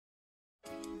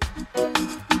One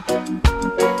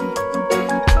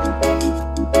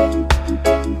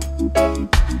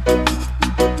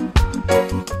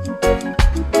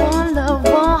love,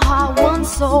 one heart, one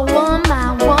soul, one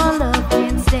mind, one love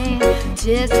can stand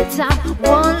just a time.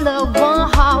 One love,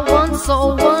 one heart, one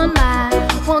soul, one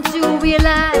mind. Want to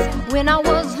realize when I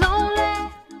was lonely.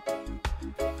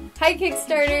 Hi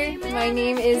Kickstarter, my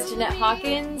name is Jeanette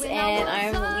Hawkins and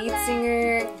I'm the lead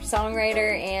singer,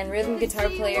 songwriter, and rhythm guitar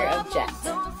player of JETTE.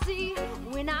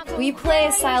 We play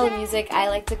a style of music I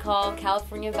like to call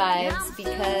California vibes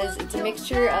because it's a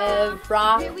mixture of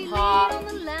rock, pop,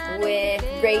 with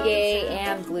reggae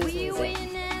and blues music.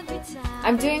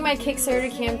 I'm doing my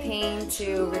Kickstarter campaign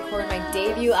to record my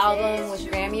debut album with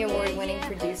Grammy Award-winning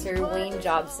producer Wayne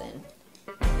Jobson.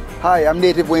 Hi, I'm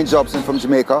native Wayne Jobson from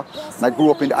Jamaica, and I grew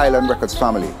up in the Island Records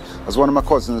family. As one of my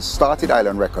cousins started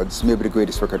Island Records, maybe the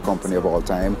greatest record company of all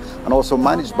time, and also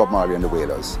managed Bob Marley and the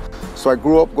Wailers. So I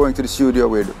grew up going to the studio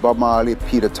with Bob Marley,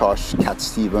 Peter Tosh, Cat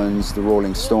Stevens, the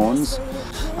Rolling Stones,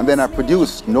 and then I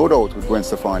produced No Doubt with Gwen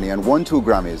Stefani and won 2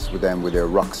 Grammys with them with their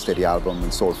Rock Steady album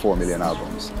and sold 4 million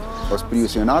albums. I was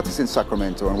producing an artist in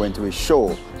Sacramento and went to his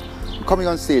show. Coming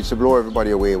on stage to blow everybody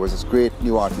away was this great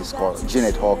new artist called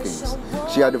Jeanette Hawkins.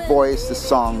 She had the voice, the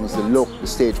songs, the look, the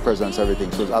stage presence, everything.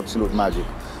 She was absolute magic.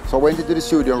 So I went into the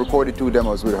studio and recorded 2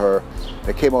 demos with her.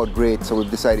 They came out great, so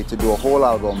we've decided to do a whole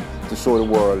album to show the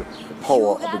world the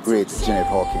power of the great Jeanette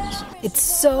Hawkins. It's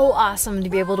so awesome to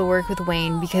be able to work with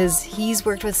Wayne because he's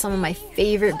worked with some of my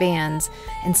favorite bands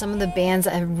and some of the bands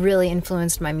that have really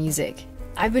influenced my music.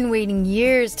 I've been waiting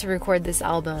years to record this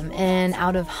album, and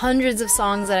out of hundreds of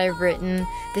songs that I've written,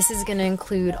 this is going to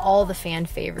include all the fan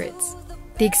favorites.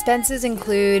 The expenses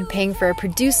include paying for a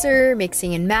producer,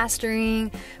 mixing and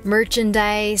mastering,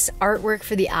 merchandise, artwork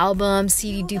for the album,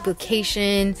 CD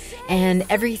duplication, and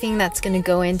everything that's going to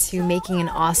go into making an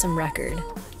awesome record.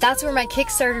 That's where my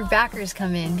Kickstarter backers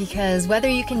come in, because whether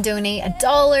you can donate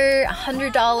 $1,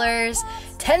 $100,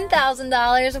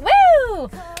 $10,000, woo!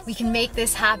 We can make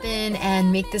this happen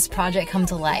and make this project come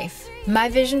to life. My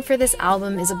vision for this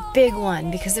album is a big one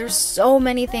because there's so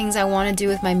many things I want to do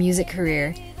with my music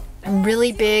career. I'm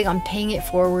really big on paying it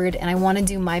forward, and I want to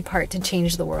do my part to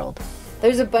change the world.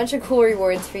 There's a bunch of cool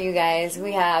rewards for you guys.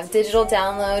 We have digital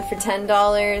download for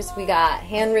 $10, we got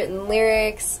handwritten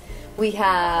lyrics, we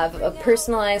have a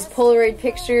personalized Polaroid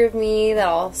picture of me that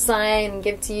I'll sign and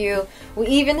give to you. We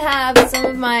even have some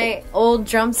of my old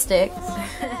drumsticks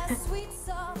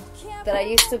that I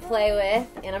used to play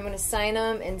with, and I'm going to sign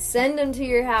them and send them to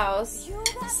your house.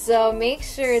 So make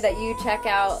sure that you check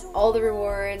out all the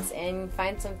rewards and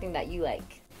find something that you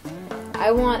like.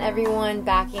 I want everyone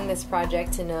backing this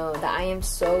project to know that I am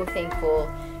so thankful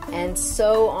and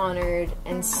so honored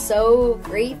and so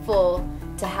grateful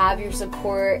to have your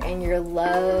support and your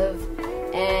love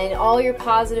and all your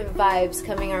positive vibes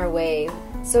coming our way.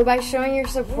 So by showing your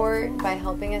support, by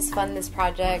helping us fund this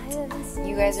project,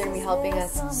 you guys are going to be helping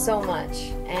us so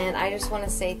much. And I just want to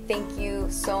say thank you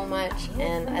so much,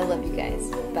 and I love you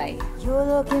guys. Bye. You're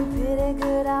looking pretty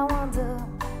good, I wonder